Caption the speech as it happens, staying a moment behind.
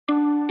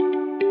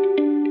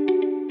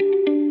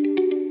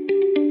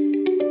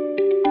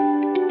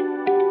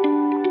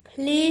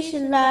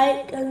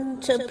like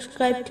and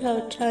subscribe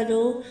to our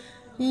channel.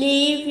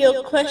 Leave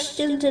your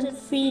questions and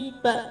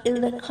feedback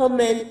in the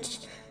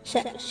comments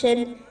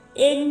section.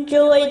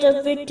 Enjoy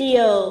the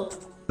video.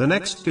 The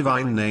next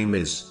divine name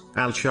is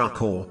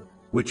Al-Shakur,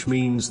 which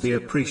means the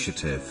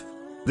appreciative.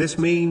 This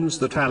means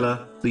that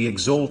Allah, the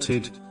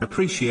Exalted,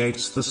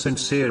 appreciates the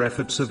sincere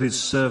efforts of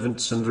His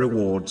servants and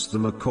rewards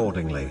them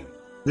accordingly.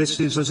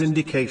 This is as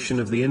indication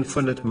of the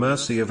infinite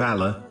mercy of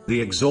Allah, the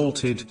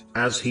Exalted,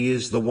 as He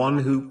is the one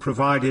who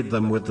provided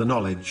them with the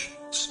knowledge,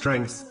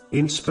 strength,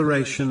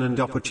 inspiration and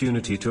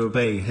opportunity to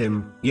obey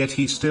Him, yet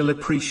He still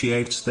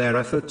appreciates their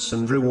efforts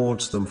and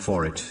rewards them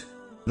for it.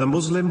 The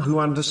Muslim who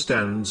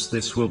understands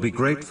this will be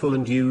grateful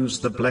and use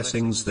the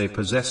blessings they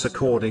possess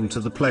according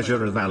to the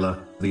pleasure of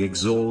Allah, the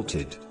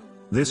Exalted.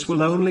 This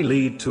will only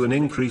lead to an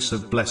increase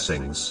of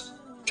blessings.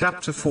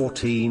 Chapter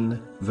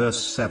 14,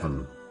 verse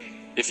 7.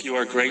 If you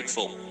are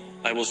grateful,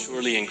 I will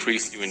surely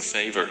increase you in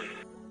favor.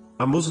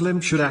 A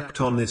Muslim should act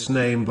on this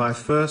name by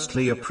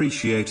firstly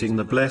appreciating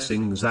the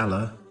blessings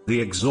Allah, the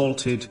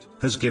Exalted,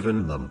 has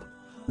given them.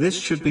 This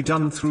should be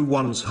done through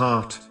one's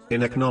heart,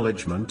 in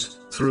acknowledgement,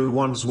 through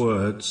one's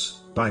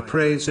words, by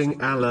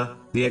praising Allah,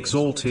 the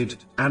Exalted,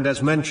 and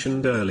as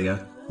mentioned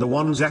earlier,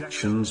 one's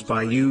actions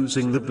by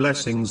using the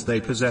blessings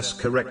they possess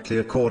correctly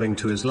according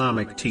to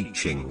Islamic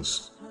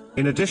teachings.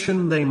 In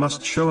addition, they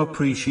must show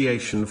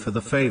appreciation for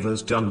the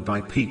favors done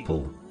by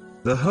people.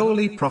 The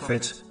Holy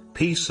Prophet,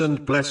 peace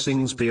and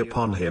blessings be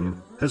upon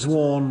him, has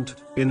warned,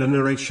 in a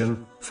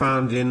narration,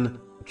 found in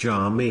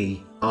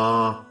Jami'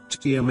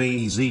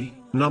 at-Tirmidhi,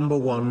 number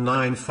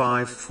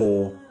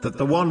 1954, that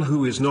the one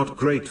who is not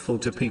grateful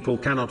to people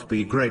cannot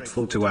be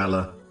grateful to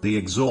Allah, the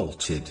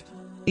Exalted.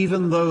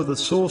 Even though the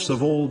source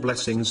of all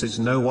blessings is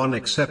no one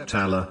except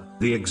Allah,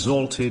 the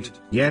Exalted,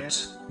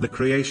 yet, the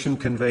creation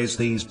conveys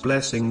these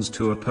blessings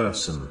to a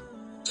person.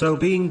 So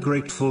being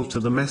grateful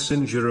to the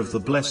messenger of the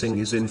blessing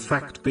is in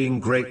fact being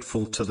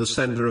grateful to the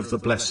sender of the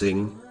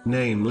blessing,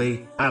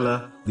 namely,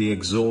 Allah, the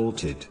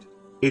Exalted.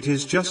 It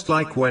is just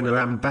like when an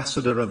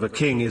ambassador of a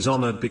king is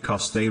honored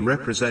because they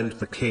represent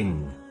the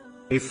king.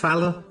 If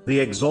Allah, the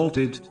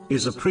Exalted,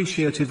 is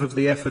appreciative of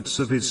the efforts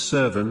of His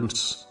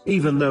servants,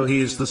 even though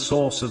He is the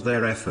source of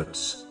their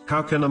efforts,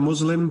 how can a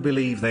Muslim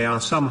believe they are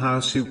somehow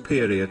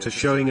superior to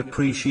showing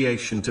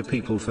appreciation to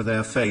people for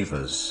their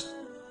favors?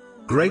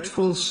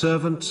 Grateful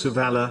servants of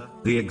Allah,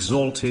 the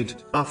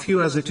Exalted, are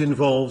few as it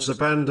involves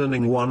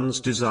abandoning one's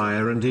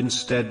desire and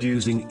instead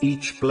using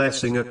each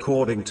blessing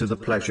according to the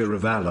pleasure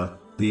of Allah,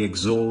 the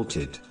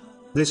Exalted.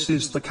 This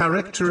is the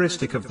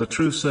characteristic of the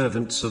true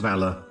servants of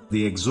Allah,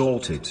 the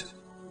Exalted.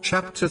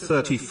 Chapter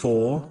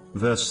 34,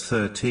 verse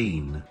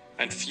 13.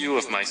 And few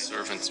of my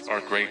servants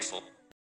are grateful.